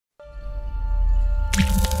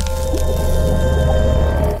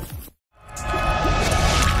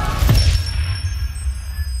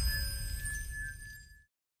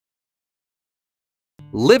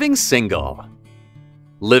Living Single.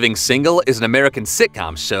 Living Single is an American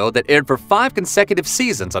sitcom show that aired for 5 consecutive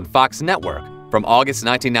seasons on Fox Network from August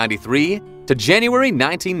 1993 to January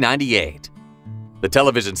 1998. The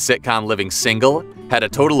television sitcom Living Single had a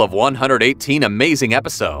total of 118 amazing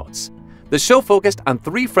episodes. The show focused on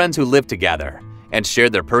 3 friends who lived together and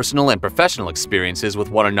shared their personal and professional experiences with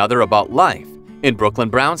one another about life in Brooklyn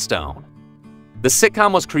Brownstone. The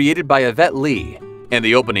sitcom was created by Yvette Lee, and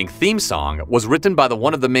the opening theme song was written by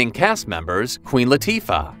one of the main cast members, Queen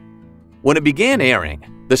Latifah. When it began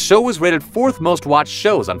airing, the show was rated 4th most watched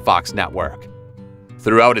shows on Fox Network.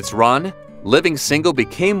 Throughout its run, Living Single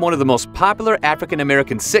became one of the most popular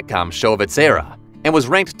African-American sitcom show of its era and was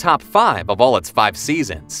ranked top 5 of all its 5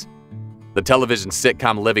 seasons. The television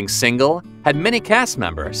sitcom Living Single had many cast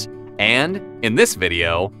members, and, in this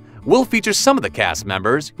video, we'll feature some of the cast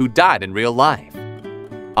members who died in real life.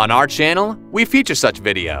 On our channel, we feature such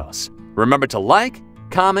videos. Remember to like,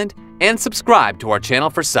 comment, and subscribe to our channel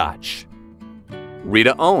for such.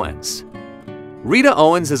 Rita Owens. Rita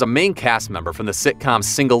Owens is a main cast member from the sitcom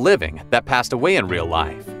Single Living that passed away in real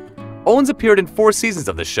life. Owens appeared in 4 seasons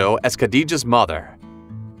of the show as Khadijah's mother.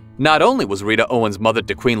 Not only was Rita Owens mother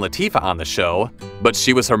to Queen Latifah on the show, but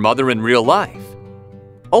she was her mother in real life.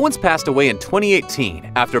 Owens passed away in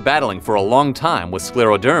 2018 after battling for a long time with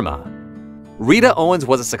scleroderma. Rita Owens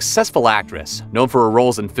was a successful actress, known for her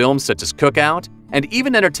roles in films such as Cookout and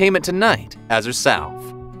even Entertainment Tonight as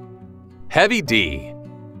herself. Heavy D.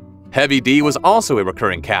 Heavy D was also a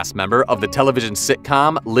recurring cast member of the television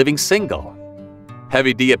sitcom Living Single.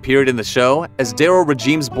 Heavy D appeared in the show as Daryl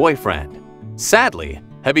Regime's boyfriend. Sadly,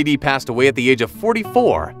 Heavy D passed away at the age of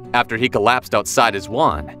 44 after he collapsed outside his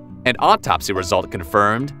one. An autopsy result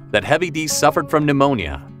confirmed that Heavy D suffered from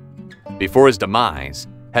pneumonia. Before his demise,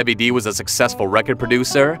 Heavy D was a successful record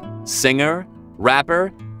producer, singer,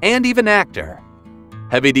 rapper, and even actor.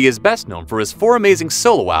 Heavy D is best known for his 4 amazing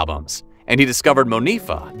solo albums, and he discovered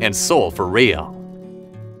Monifa and Soul for Real.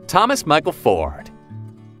 Thomas Mikal Ford.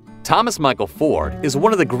 Thomas Mikal Ford is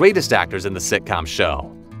one of the greatest actors in the sitcom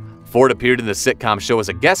show. Ford appeared in the sitcom show as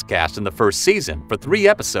a guest cast in the 1st season for 3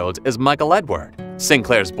 episodes as Michael Edward,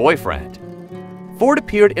 Sinclair's boyfriend. Ford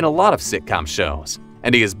appeared in a lot of sitcom shows,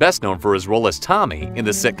 and he is best known for his role as Tommy in the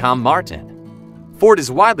sitcom Martin. Ford is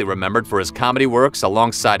widely remembered for his comedy works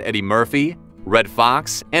alongside Eddie Murphy, Red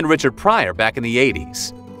Fox, and Richard Pryor back in the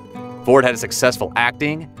 80s. Ford had a successful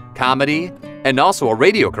acting, comedy, and also a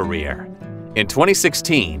radio career. In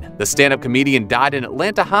 2016, the stand-up comedian died in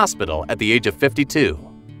Atlanta hospital at the age of 52.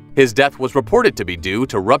 His death was reported to be due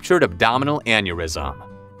to ruptured abdominal aneurysm.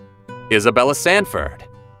 Isabella Sanford.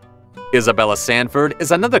 Isabella Sanford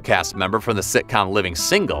is another cast member from the sitcom Living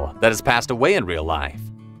Single that has passed away in real life.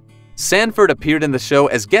 Sanford appeared in the show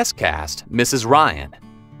as guest cast Mrs. Ryan.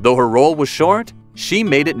 Though her role was short, she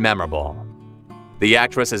made it memorable. The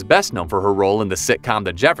actress is best known for her role in the sitcom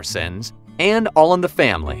The Jeffersons and All in the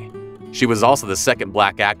Family. She was also the 2nd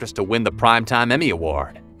Black actress to win the Primetime Emmy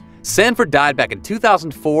Award. Sanford died back in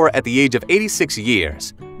 2004 at the age of 86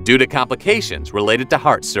 years due to complications related to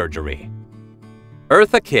heart surgery.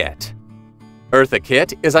 Eartha Kitt. Eartha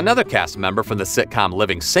Kitt is another cast member from the sitcom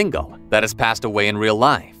Living Single that has passed away in real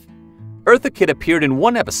life. Eartha Kitt appeared in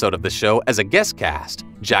 1 episode of the show as a guest cast,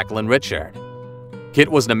 Jacqueline Richard. Kitt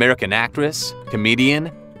was an American actress,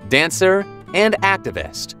 comedian, dancer, and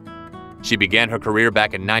activist. She began her career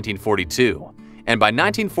back in 1942, and by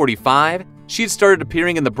 1945, she had started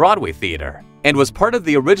appearing in the Broadway theater and was part of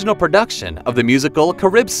the original production of the musical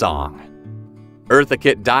Carib Song. Eartha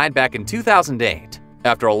Kitt died back in 2008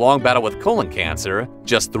 after a long battle with colon cancer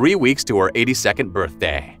just 3 weeks to her 82nd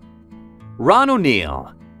birthday. Ron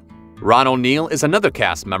O'Neal. Ron O'Neal is another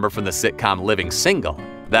cast member from the sitcom Living Single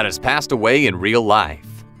that has passed away in real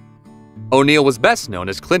life. O'Neal was best known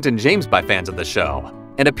as Clinton James by fans of the show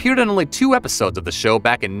and appeared in only 2 episodes of the show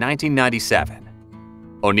back in 1997.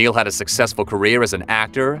 O'Neal had a successful career as an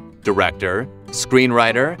actor, director,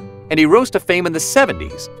 screenwriter, and he rose to fame in the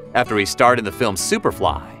 70s after he starred in the film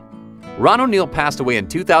Superfly. Ron O'Neal passed away in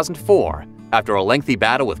 2004 after a lengthy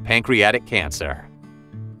battle with pancreatic cancer.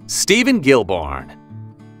 Steven Gilborn.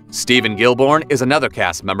 Steven Gilborn is another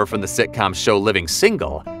cast member from the sitcom show Living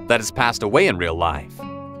Single that has passed away in real life.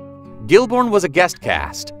 Gilborn was a guest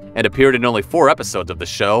cast and appeared in only 4 episodes of the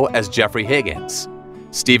show as Jeffrey Higgins.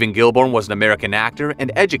 Steven Gilborn was an American actor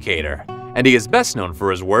and educator, and he is best known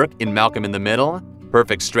for his work in Malcolm in the Middle,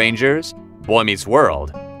 Perfect Strangers, Boy Meets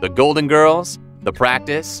World, The Golden Girls, The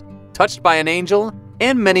Practice, Touched by an Angel,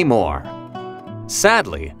 and many more.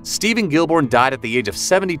 Sadly, Steven Gilborn died at the age of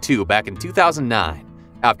 72 back in 2009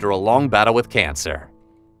 after a long battle with cancer.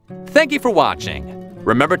 Thank you for watching.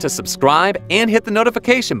 Remember to subscribe and hit the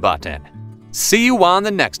notification button. See you on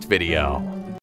the next video.